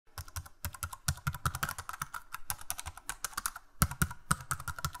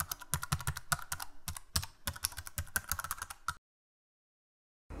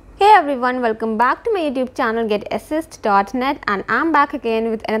Hey everyone, welcome back to my YouTube channel GetAssist.net, and I'm back again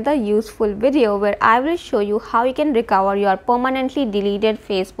with another useful video where I will show you how you can recover your permanently deleted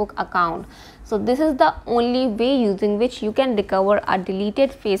Facebook account. So this is the only way using which you can recover a deleted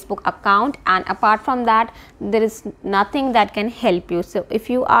Facebook account, and apart from that there is nothing that can help you. So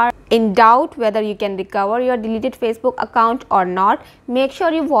if you are in doubt whether you can recover your deleted Facebook account or not, make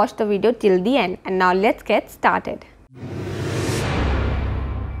sure you watch the video till the end. And now let's get started.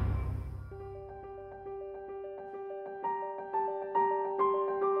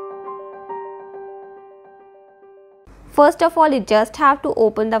 First of all, you just have to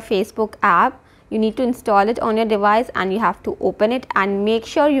open the Facebook app. You need to install it on your device and you have to open it, and make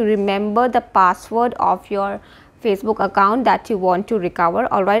sure you remember the password of your Facebook account that you want to recover.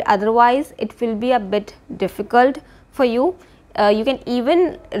 Alright, otherwise it will be a bit difficult for you. You can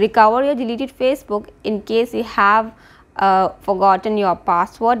even recover your deleted Facebook in case you have forgotten your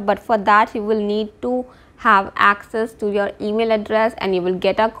password, but for that you will need to have access to your email address, and you will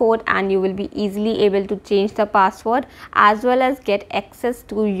get a code and you will be easily able to change the password as well as get access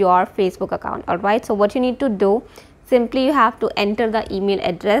to your Facebook account. Alright, so what you need to do, simply you have to enter the email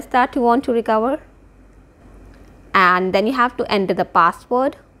address that you want to recover, and then you have to enter the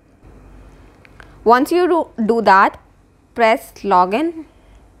password. Once you do that, press login.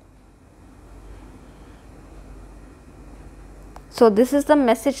 So this is the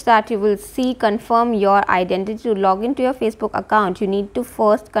message that you will see: confirm your identity. To log into your Facebook account, you need to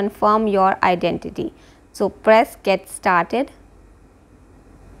first confirm your identity. So press get started.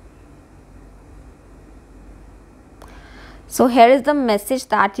 So here is the message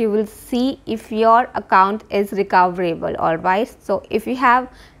that you will see if your account is recoverable. Alright, so if you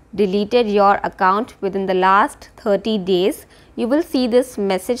have deleted your account within the last 30 days, you will see this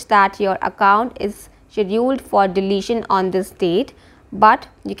message that your account is scheduled for deletion on this date, but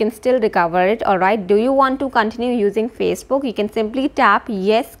you can still recover it. Alright, do you want to continue using Facebook? You can simply tap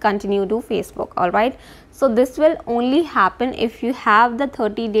yes, continue to Facebook. Alright, so this will only happen if you have the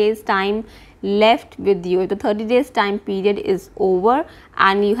 30 days time left with you. If the 30 days time period is over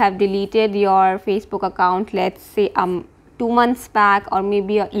and you have deleted your Facebook account, let's say 2 months back or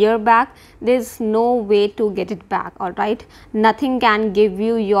maybe a year back, there's no way to get it back. Alright, nothing can give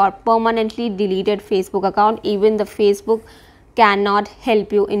you your permanently deleted Facebook account. Even the Facebook cannot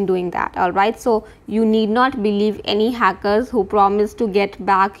help you in doing that. Alright, so you need not believe any hackers who promise to get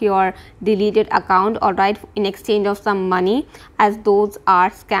back your deleted account, alright, in exchange of some money, as those are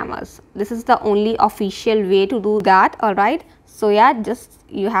scammers. This is the only official way to do that. Alright, so yeah, just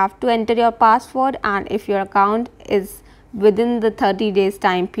you have to enter your password, and if your account is within the 30 days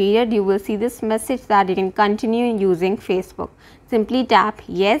time period, you will see this message that you can continue using Facebook. Simply tap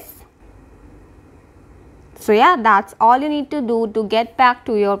yes. So yeah, that's all you need to do to get back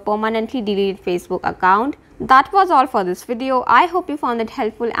to your permanently deleted Facebook account. That was all for this video. I hope you found it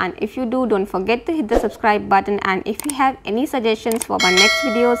helpful, and if you do, don't forget to hit the subscribe button, and if you have any suggestions for my next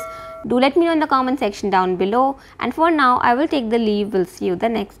videos, do let me know in the comment section down below. And for now, I will take the leave. We'll see you the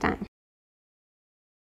next time.